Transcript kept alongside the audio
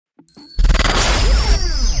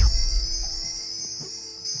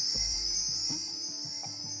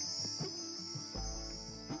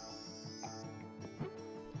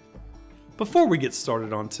Before we get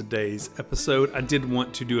started on today's episode, I did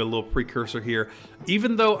want to do a little precursor here.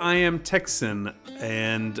 Even though I am Texan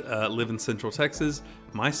and live in Central Texas,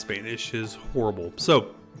 my Spanish is horrible.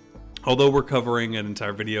 So, although we're covering an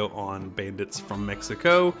entire video on bandits from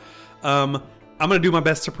Mexico, I'm going to do my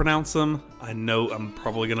best to pronounce them. I know I'm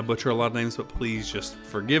probably going to butcher a lot of names, but please just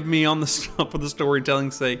forgive me on the for the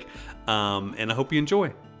storytelling's sake, and I hope you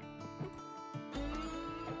enjoy.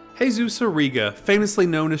 Jesus Arriga, famously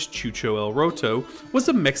known as Chucho el Roto, was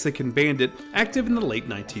a Mexican bandit active in the late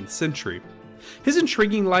 19th century. His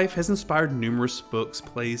intriguing life has inspired numerous books,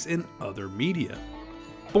 plays, and other media.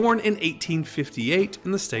 Born in 1858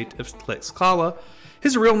 in the state of Tlaxcala,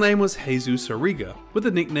 his real name was Jesus Arriga, with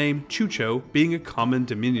the nickname Chucho being a common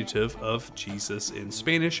diminutive of Jesus in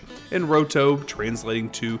Spanish, and Roto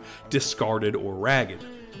translating to discarded or ragged.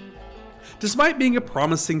 Despite being a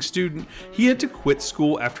promising student, he had to quit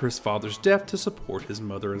school after his father's death to support his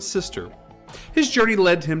mother and sister. His journey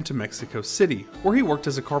led him to Mexico City, where he worked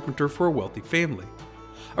as a carpenter for a wealthy family.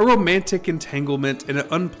 A romantic entanglement and an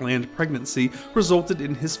unplanned pregnancy resulted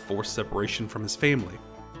in his forced separation from his family.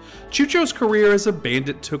 Chucho's career as a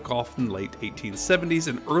bandit took off in the late 1870s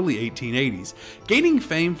and early 1880s, gaining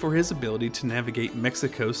fame for his ability to navigate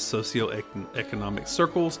Mexico's socio-economic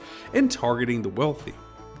circles and targeting the wealthy.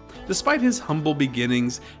 Despite his humble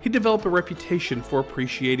beginnings, he developed a reputation for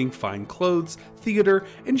appreciating fine clothes, theater,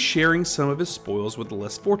 and sharing some of his spoils with the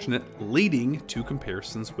less fortunate, leading to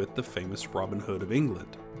comparisons with the famous Robin Hood of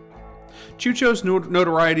England. Chucho's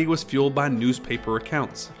notoriety was fueled by newspaper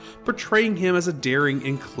accounts, portraying him as a daring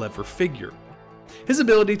and clever figure. His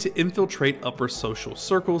ability to infiltrate upper social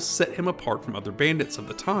circles set him apart from other bandits of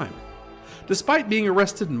the time. Despite being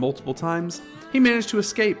arrested multiple times, he managed to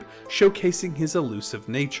escape, showcasing his elusive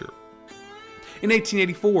nature. In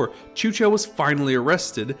 1884, Chucho was finally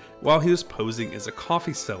arrested while he was posing as a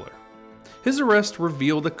coffee seller. His arrest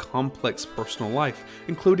revealed a complex personal life,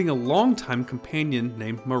 including a longtime companion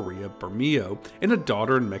named Maria Bermeo and a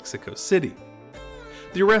daughter in Mexico City.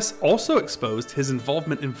 The arrest also exposed his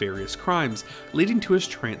involvement in various crimes, leading to his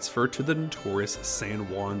transfer to the notorious San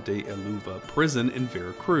Juan de Eluva prison in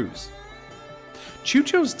Veracruz.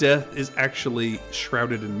 Chucho's death is actually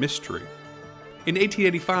shrouded in mystery. In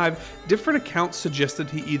 1885, different accounts suggested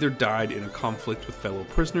he either died in a conflict with fellow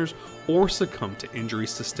prisoners or succumbed to injuries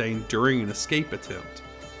sustained during an escape attempt.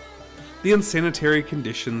 The unsanitary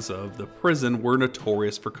conditions of the prison were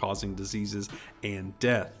notorious for causing diseases and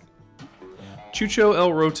death. Chucho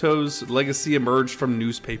el Roto's legacy emerged from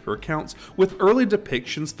newspaper accounts, with early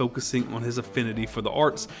depictions focusing on his affinity for the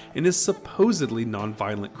arts and his supposedly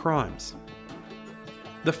nonviolent crimes.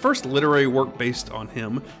 The first literary work based on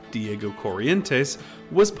him, Diego Corrientes,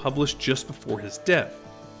 was published just before his death.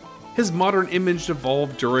 His modern image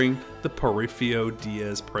evolved during the Porfirio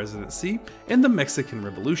Diaz presidency and the Mexican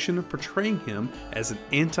Revolution, portraying him as an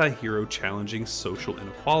anti-hero challenging social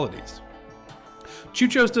inequalities.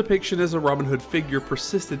 Chucho's depiction as a Robin Hood figure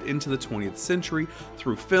persisted into the 20th century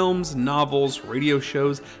through films, novels, radio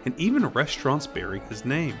shows, and even restaurants bearing his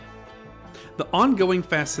name. The ongoing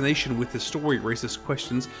fascination with his story raises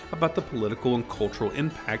questions about the political and cultural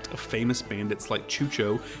impact of famous bandits like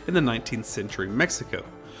Chucho in the 19th century Mexico,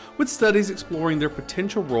 with studies exploring their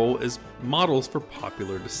potential role as models for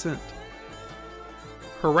popular dissent.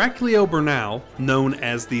 Heraclio Bernal, known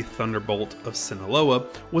as the Thunderbolt of Sinaloa,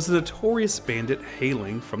 was a notorious bandit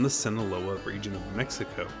hailing from the Sinaloa region of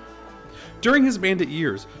Mexico. During his bandit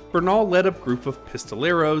years, Bernal led a group of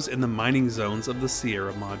pistoleros in the mining zones of the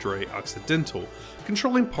Sierra Madre Occidental,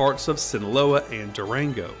 controlling parts of Sinaloa and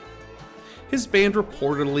Durango. His band,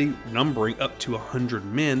 reportedly numbering up to 100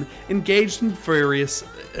 men, engaged in various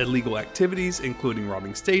illegal activities, including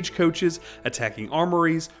robbing stagecoaches, attacking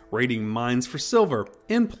armories, raiding mines for silver,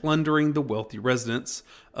 and plundering the wealthy residents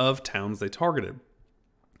of towns they targeted.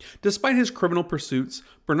 Despite his criminal pursuits,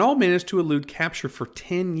 Bernal managed to elude capture for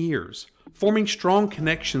 10 years, forming strong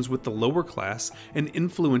connections with the lower class and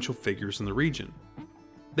influential figures in the region.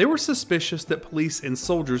 They were suspicious that police and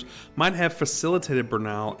soldiers might have facilitated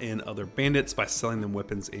Bernal and other bandits by selling them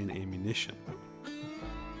weapons and ammunition.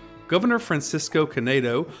 Governor Francisco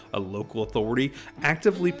Canedo, a local authority,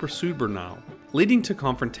 actively pursued Bernal, leading to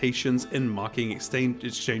confrontations and mocking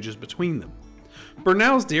exchanges between them.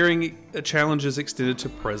 Bernal's daring challenges extended to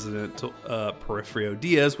President Porfirio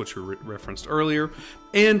Diaz, which we referenced earlier,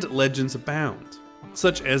 and legends abound,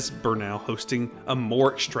 such as Bernal hosting a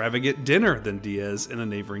more extravagant dinner than Diaz in a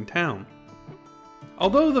neighboring town.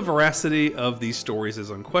 Although the veracity of these stories is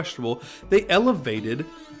unquestionable, they elevated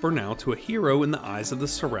Bernal to a hero in the eyes of the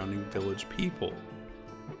surrounding village people.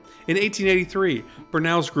 In 1883,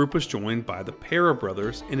 Bernal's group was joined by the Para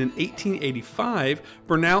brothers, and in 1885,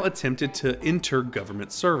 Bernal attempted to enter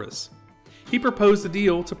government service. He proposed a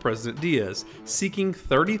deal to President Diaz, seeking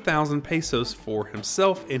 30,000 pesos for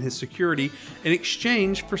himself and his security in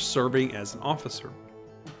exchange for serving as an officer.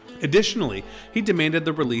 Additionally, he demanded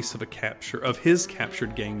the release of his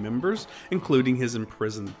captured gang members, including his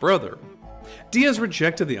imprisoned brother. Diaz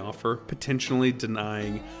rejected the offer, potentially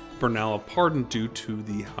denying Bernal a pardon due to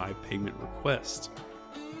the high payment request.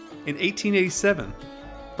 In 1887,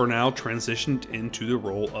 Bernal transitioned into the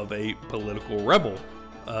role of a political rebel,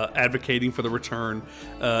 advocating for the return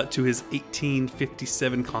to his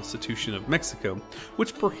 1857 Constitution of Mexico,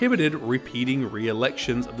 which prohibited repeating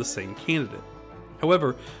re-elections of the same candidate.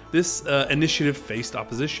 However, this initiative faced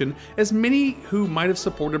opposition, as many who might have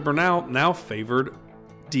supported Bernal now favored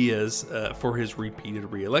Diaz for his repeated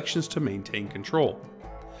re-elections to maintain control.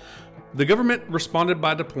 The government responded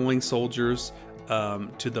by deploying soldiers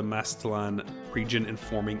to the Mazatlan region and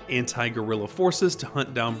forming anti-guerrilla forces to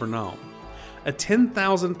hunt down Bernal. A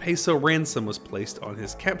 10,000 peso ransom was placed on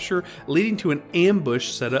his capture, leading to an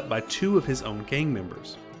ambush set up by two of his own gang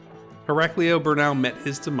members. Heraclio Bernal met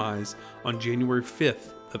his demise on January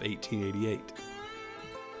 5th of 1888.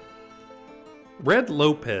 Red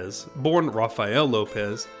Lopez, born Rafael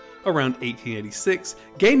Lopez, around 1886,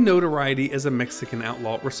 gained notoriety as a Mexican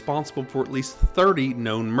outlaw responsible for at least 30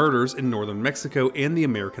 known murders in northern Mexico and the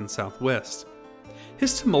American Southwest.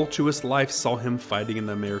 His tumultuous life saw him fighting in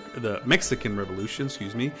the Mexican Revolution,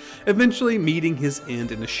 eventually meeting his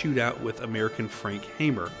end in a shootout with American Frank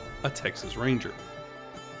Hamer, a Texas Ranger.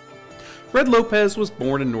 Red Lopez was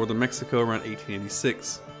born in northern Mexico around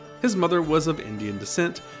 1886. His mother was of Indian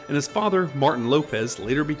descent, and his father, Martin Lopez,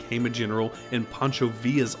 later became a general in Pancho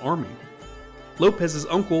Villa's army. Lopez's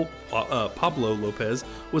uncle, Pablo Lopez,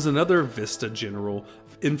 was another Vista general,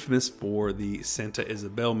 infamous for the Santa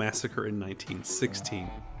Isabel massacre in 1916.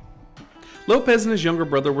 Lopez and his younger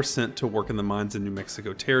brother were sent to work in the mines in New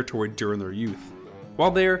Mexico Territory during their youth.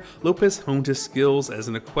 While there, Lopez honed his skills as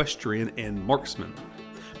an equestrian and marksman.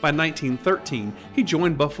 By 1913, he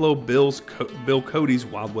joined Buffalo Bill Cody's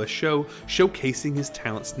Wild West show, showcasing his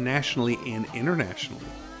talents nationally and internationally.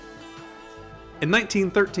 In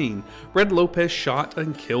 1913, Red Lopez shot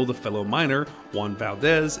and killed a fellow miner, Juan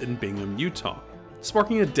Valdez, in Bingham, Utah,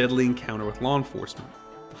 sparking a deadly encounter with law enforcement.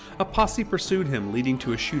 A posse pursued him, leading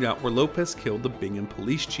to a shootout where Lopez killed the Bingham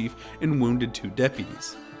police chief and wounded two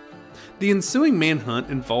deputies. The ensuing manhunt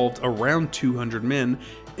involved around 200 men.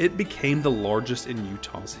 It became the largest in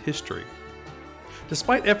Utah's history.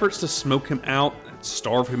 Despite efforts to smoke him out and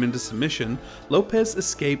starve him into submission, Lopez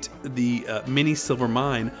escaped the mini silver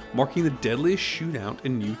mine, marking the deadliest shootout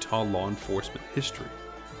in Utah law enforcement history.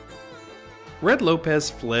 Red Lopez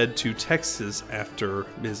fled to Texas after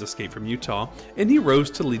his escape from Utah, and he rose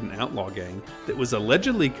to lead an outlaw gang that was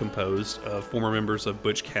allegedly composed of former members of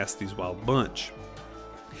Butch Cassidy's Wild Bunch.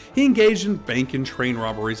 He engaged in bank and train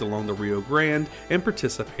robberies along the Rio Grande and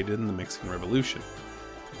participated in the Mexican Revolution.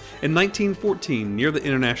 In 1914, near the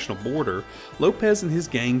international border, Lopez and his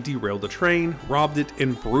gang derailed a train, robbed it,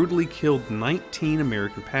 and brutally killed 19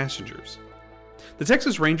 American passengers. The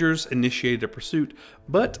Texas Rangers initiated a pursuit,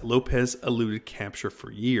 but Lopez eluded capture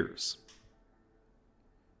for years.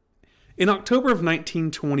 In October of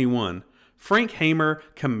 1921, Frank Hamer,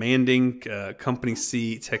 commanding Company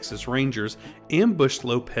C Texas Rangers, ambushed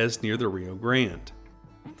Lopez near the Rio Grande.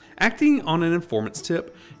 Acting on an informant's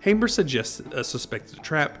tip, Hamer suspected a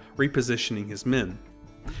trap, repositioning his men.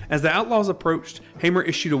 As the outlaws approached, Hamer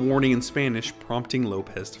issued a warning in Spanish, prompting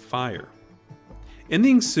Lopez to fire. In the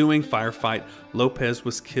ensuing firefight, Lopez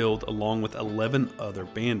was killed along with 11 other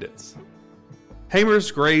bandits.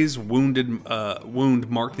 Hamer's grazed wound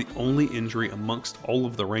marked the only injury amongst all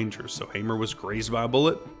of the Rangers, so Hamer was grazed by a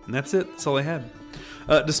bullet, and that's it. That's all they had.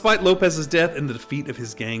 Despite Lopez's death and the defeat of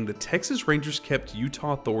his gang, the Texas Rangers kept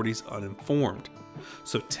Utah authorities uninformed.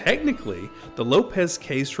 So technically, the Lopez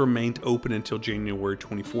case remained open until January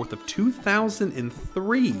 24th of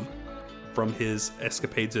 2003 from his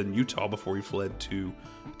escapades in Utah before he fled to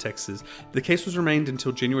Texas. The case was remained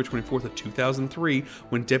until January 24th of 2003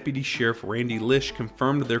 when Deputy Sheriff Randy Lish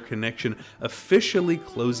confirmed their connection, officially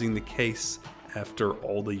closing the case after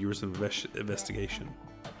all the years of investigation.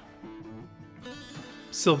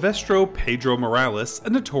 Silvestro Pedro Morales, a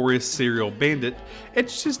notorious serial bandit,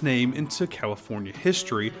 etched his name into California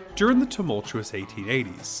history during the tumultuous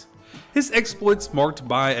 1880s. His exploits, marked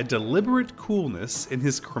by a deliberate coolness in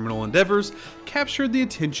his criminal endeavors, captured the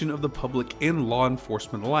attention of the public and law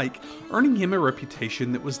enforcement alike, earning him a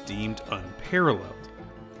reputation that was deemed unparalleled.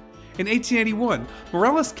 In 1881,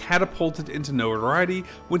 Morales catapulted into notoriety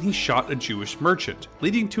when he shot a Jewish merchant,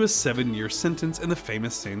 leading to a 7-year sentence in the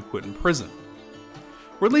famous San Quentin prison.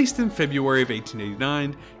 Released in February of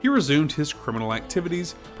 1889, he resumed his criminal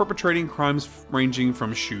activities, perpetrating crimes ranging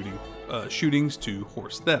from shootings to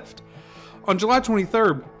horse theft. On July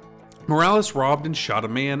 23rd, Morales robbed and shot a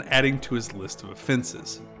man, adding to his list of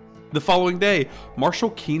offenses. The following day,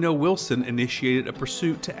 Marshal Keno Wilson initiated a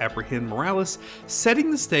pursuit to apprehend Morales,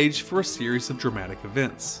 setting the stage for a series of dramatic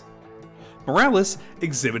events. Morales,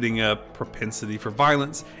 exhibiting a propensity for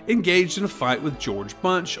violence, engaged in a fight with George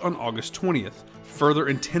Bunch on August 20th, further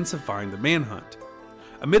intensifying the manhunt.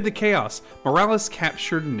 Amid the chaos, Morales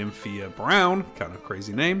captured Nymphia Brown, kind of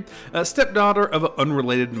crazy name, a stepdaughter of an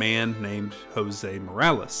unrelated man named Jose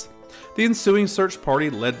Morales. The ensuing search party,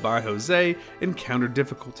 led by Jose, encountered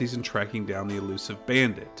difficulties in tracking down the elusive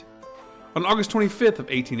bandit. On August 25th of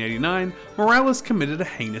 1889, Morales committed a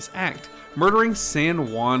heinous act, murdering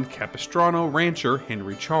San Juan Capistrano rancher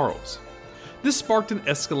Henry Charles. This sparked an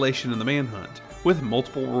escalation in the manhunt, with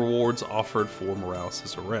multiple rewards offered for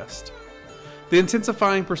Morales' arrest. The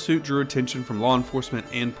intensifying pursuit drew attention from law enforcement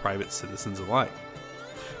and private citizens alike.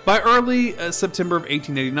 By early September of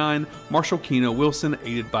 1889, Marshal Keno Wilson,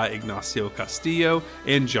 aided by Ignacio Castillo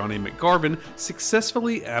and Johnny McGarvin,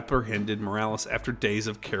 successfully apprehended Morales after days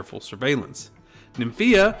of careful surveillance.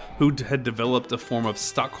 Nymphia, who had developed a form of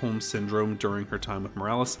Stockholm Syndrome during her time with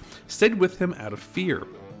Morales, stayed with him out of fear.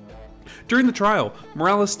 During the trial,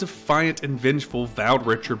 Morales, defiant and vengeful, vowed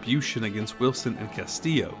retribution against Wilson and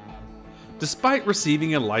Castillo. Despite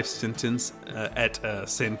receiving a life sentence at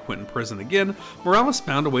San Quentin prison again, Morales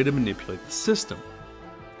found a way to manipulate the system.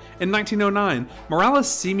 In 1909, Morales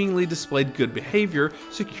seemingly displayed good behavior,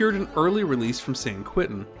 secured an early release from San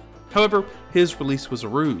Quentin. However, his release was a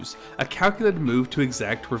ruse, a calculated move to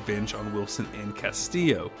exact revenge on Wilson and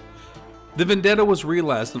Castillo. The vendetta was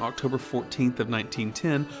realized on October 14th of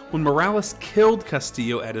 1910 when Morales killed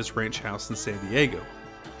Castillo at his ranch house in San Diego.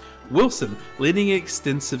 Wilson, leading an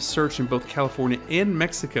extensive search in both California and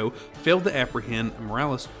Mexico, failed to apprehend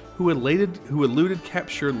Morales, who eluded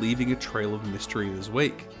capture, leaving a trail of mystery in his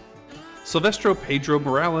wake. Silvestro Pedro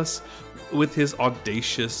Morales, with his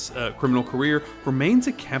audacious criminal career, remains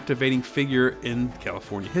a captivating figure in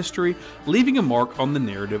California history, leaving a mark on the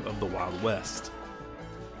narrative of the Wild West.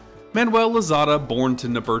 Manuel Lozada, born to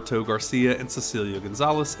Norberto Garcia and Cecilia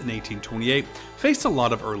Gonzalez in 1828, faced a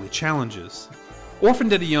lot of early challenges.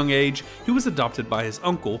 Orphaned at a young age, he was adopted by his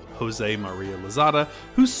uncle, Jose Maria Lozada,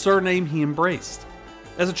 whose surname he embraced.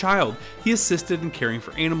 As a child, he assisted in caring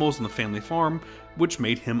for animals on the family farm, which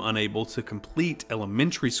made him unable to complete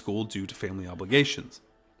elementary school due to family obligations.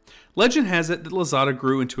 Legend has it that Lozada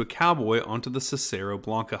grew into a cowboy onto the Cicero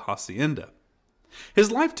Blanca hacienda.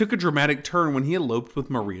 His life took a dramatic turn when he eloped with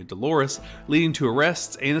Maria Dolores, leading to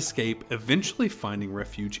arrests and escape, eventually finding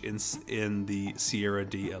refuge in the Sierra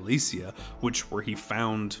de Alicia, where he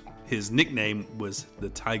found his nickname was the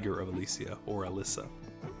Tiger of Alicia, or Alissa.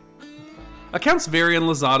 Accounts vary on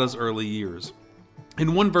Lozada's early years.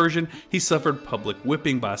 In one version, he suffered public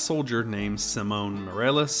whipping by a soldier named Simon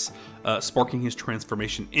Morelos, sparking his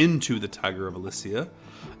transformation into the Tiger of Alicia.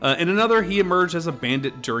 In another, he emerged as a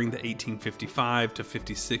bandit during the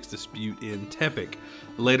 1855-56 dispute in Tepic,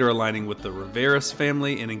 later aligning with the Rivera's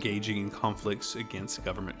family and engaging in conflicts against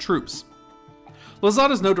government troops.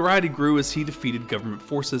 Lozada's notoriety grew as he defeated government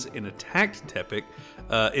forces and attacked Tepic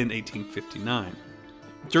in 1859.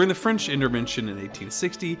 During the French intervention in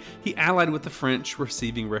 1860, he allied with the French,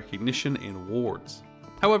 receiving recognition and awards.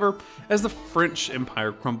 However, as the French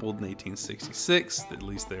Empire crumbled in 1866, at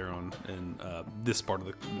least there in this part of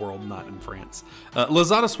the world, not in France,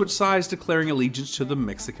 Lozada switched sides, declaring allegiance to the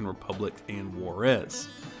Mexican Republic and Juarez.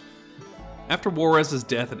 After Juarez's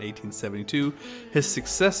death in 1872, his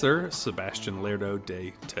successor, Sebastian Lerdo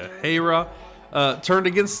de Tejera, turned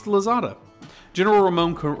against Lozada. General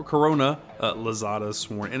Ramon Corona, Lozada's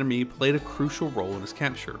sworn enemy, played a crucial role in his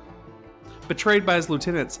capture. Betrayed by his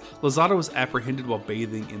lieutenants, Lozada was apprehended while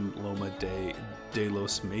bathing in Loma de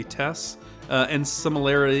los Metas and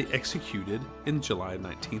summarily executed in July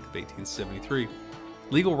 19th of 1873.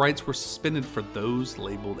 Legal rights were suspended for those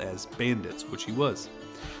labeled as bandits, which he was.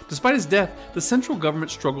 Despite his death, the central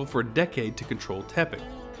government struggled for a decade to control Tepic.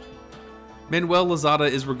 Manuel Lozada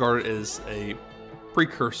is regarded as a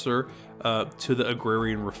precursor to the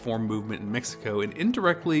agrarian reform movement in Mexico and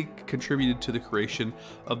indirectly contributed to the creation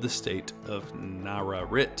of the state of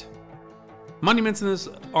Nayarit. Monuments in his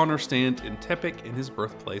honor stand in Tepic and his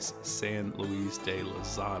birthplace, San Luis de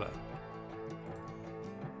Lozada.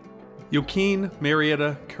 Joaquin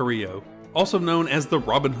Marietta Carrillo, also known as the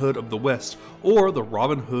Robin Hood of the West or the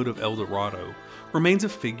Robin Hood of El Dorado, remains a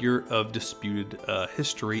figure of disputed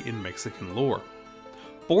history in Mexican lore.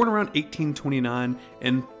 Born around 1829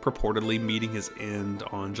 and purportedly meeting his end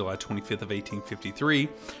on July 25th of 1853,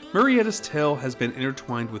 Murrieta's tale has been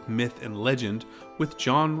intertwined with myth and legend, with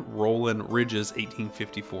John Roland Ridge's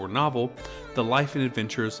 1854 novel, The Life and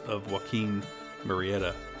Adventures of Joaquin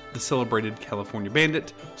Murrieta, the celebrated California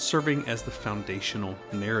bandit, serving as the foundational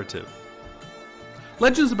narrative.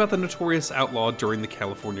 Legends about the notorious outlaw during the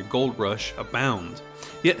California Gold Rush abound,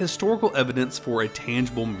 yet historical evidence for a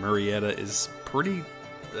tangible Murrieta is pretty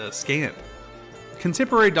scant.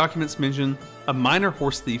 Contemporary documents mention a minor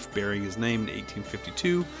horse thief bearing his name in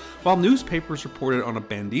 1852, while newspapers reported on a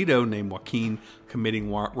bandito named Joaquin committing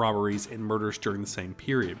robberies and murders during the same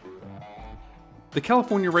period. The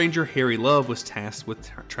California Ranger Harry Love was tasked with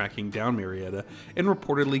tracking down Murrieta and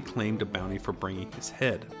reportedly claimed a bounty for bringing his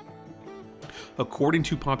head. According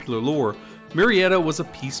to popular lore, Murrieta was a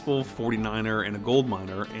peaceful 49er and a gold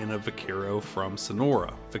miner and a vaquero from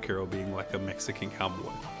Sonora, vaquero being like a Mexican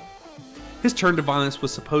cowboy. His turn to violence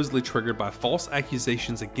was supposedly triggered by false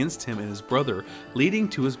accusations against him and his brother, leading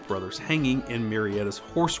to his brother's hanging and Murrieta's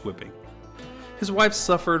horsewhipping. His wife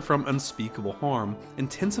suffered from unspeakable harm,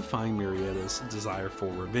 intensifying Murrieta's desire for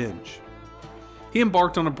revenge. He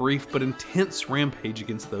embarked on a brief but intense rampage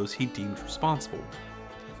against those he deemed responsible.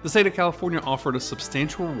 The state of California offered a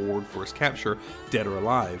substantial reward for his capture, dead or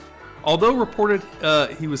alive. Although reported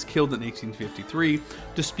he was killed in 1853,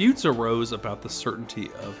 disputes arose about the certainty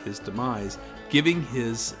of his demise, giving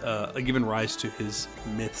rise to his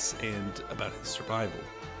myths and about his survival.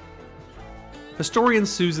 Historian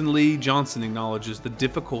Susan Lee Johnson acknowledges the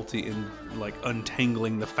difficulty in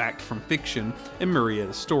untangling the fact from fiction in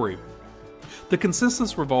Murrieta's story. The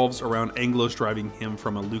consensus revolves around Anglos driving him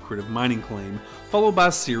from a lucrative mining claim, followed by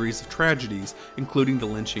a series of tragedies, including the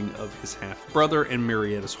lynching of his half-brother and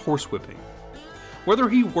Murrieta's horsewhipping. Whether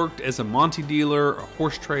he worked as a Monte dealer, a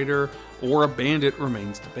horse trader, or a bandit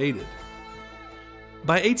remains debated.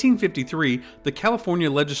 By 1853, the California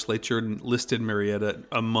legislature listed Murrieta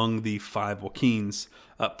among the 5 Joaquins,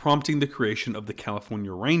 prompting the creation of the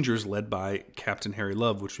California Rangers led by Captain Harry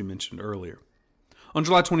Love, which we mentioned earlier. On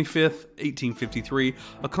July 25, 1853,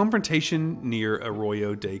 a confrontation near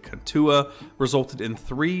Arroyo de Cantua resulted in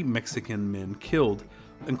 3 Mexican men killed,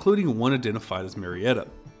 including one identified as Murrieta.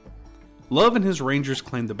 Love and his rangers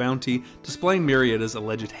claimed the bounty, displaying Murrieta's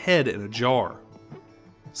alleged head in a jar.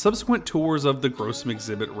 Subsequent tours of the gruesome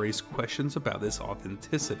exhibit raised questions about this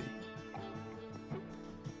authenticity.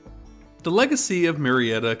 The legacy of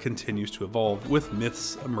Murrieta continues to evolve, with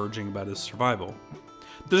myths emerging about his survival.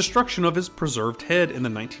 The destruction of his preserved head in the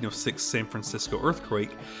 1906 San Francisco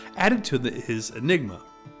earthquake added to his enigma.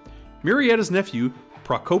 Murrieta's nephew,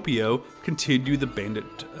 Procopio, continued the bandit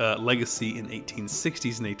legacy in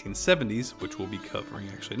 1860s and 1870s, which we'll be covering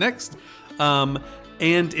actually next.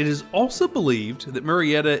 And it is also believed that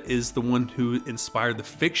Murrieta is the one who inspired the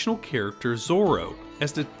fictional character Zorro,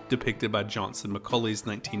 as depicted by Johnson Macaulay's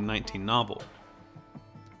 1919 novel.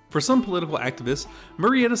 For some political activists,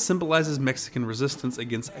 Murrieta symbolizes Mexican resistance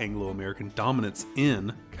against Anglo-American dominance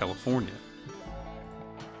in California.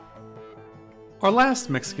 Our last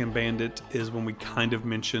Mexican bandit is one we kind of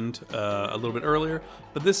mentioned a little bit earlier,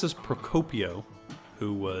 but this is Procopio,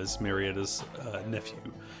 who was Murrieta's nephew.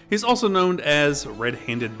 He's also known as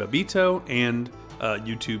Red-Handed Babito and,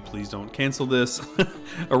 YouTube, please don't cancel this,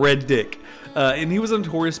 a Red Dick. And he was a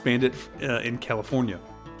notorious bandit in California.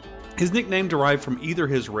 His nickname derived from either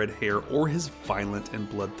his red hair or his violent and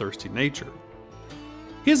bloodthirsty nature.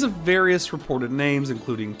 He has various reported names,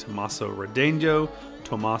 including Tomaso Redeño,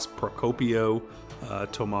 Tomas Procopio,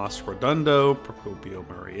 Tomas Redondo, Procopio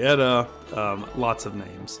Murrieta, lots of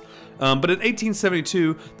names. But in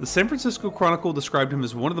 1872, the San Francisco Chronicle described him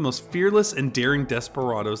as one of the most fearless and daring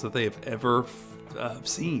desperados that they have ever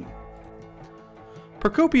seen.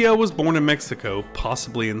 Procopio was born in Mexico,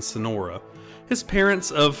 possibly in Sonora. His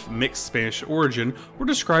parents, of mixed Spanish origin, were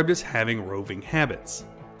described as having roving habits.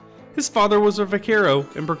 His father was a vaquero,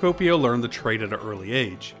 and Procopio learned the trade at an early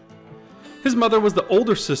age. His mother was the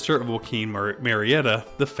older sister of Joaquin Murrieta,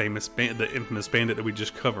 the infamous bandit that we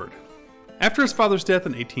just covered. After his father's death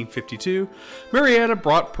in 1852, Murrieta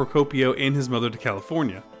brought Procopio and his mother to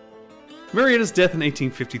California. Murrieta's death in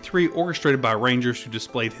 1853, orchestrated by rangers who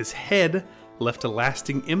displayed his head, left a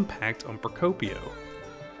lasting impact on Procopio.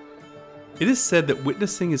 It is said that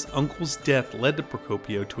witnessing his uncle's death led to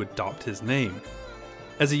Procopio to adopt his name.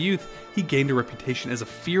 As a youth, he gained a reputation as a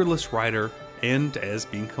fearless rider and as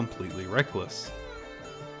being completely reckless.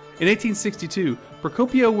 In 1862,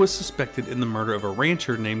 Procopio was suspected in the murder of a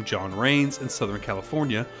rancher named John Rains in Southern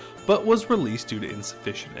California, but was released due to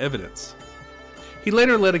insufficient evidence. He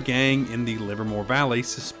later led a gang in the Livermore Valley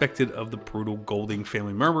suspected of the brutal Golding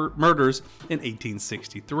family murders in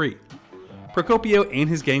 1863. Procopio and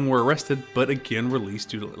his gang were arrested, but again released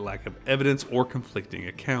due to lack of evidence or conflicting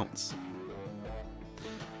accounts.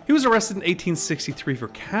 He was arrested in 1863 for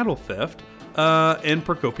cattle theft, and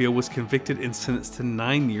Procopio was convicted and sentenced to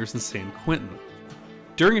 9 years in San Quentin.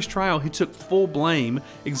 During his trial, he took full blame,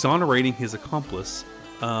 exonerating his accomplice,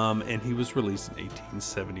 and he was released in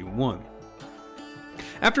 1871.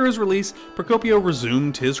 After his release, Procopio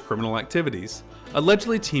resumed his criminal activities,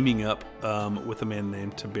 allegedly teaming up with a man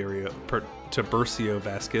named Tiburcio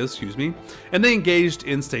Vasquez, and they engaged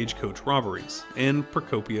in stagecoach robberies, and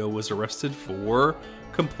Procopio was arrested for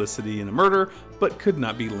complicity in a murder, but could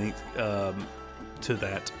not be linked to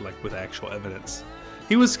that with actual evidence.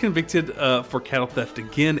 He was convicted for cattle theft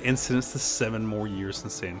again and sentenced to 7 more years in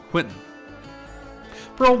San Quentin.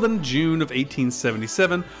 Paroled in June of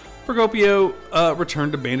 1877, Procopio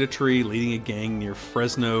returned to banditry, leading a gang near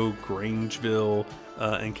Fresno, Grangeville,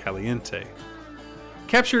 and Caliente.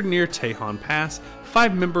 Captured near Tejon Pass,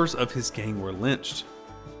 5 members of his gang were lynched.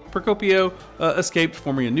 Procopio escaped,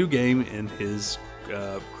 forming a new gang, and his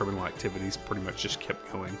criminal activities pretty much just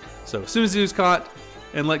kept going. So as soon as he was caught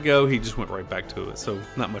and let go, he just went right back to it. So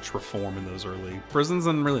not much reform in those early prisons,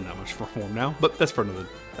 and really not much reform now, but that's for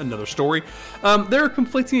another story. There are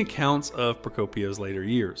conflicting accounts of Procopio's later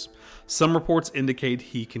years. Some reports indicate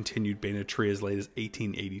he continued banditry as late as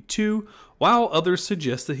 1882, while others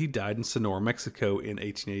suggest that he died in Sonora, Mexico in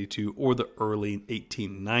 1882 or the early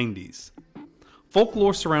 1890s.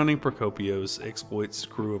 Folklore surrounding Procopio's exploits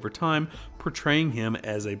grew over time, portraying him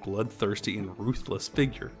as a bloodthirsty and ruthless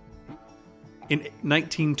figure. In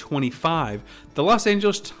 1925, the Los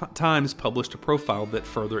Angeles Times published a profile that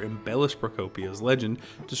further embellished Procopio's legend,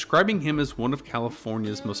 describing him as one of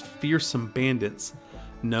California's most fearsome bandits,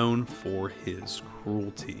 known for his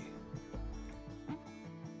cruelty.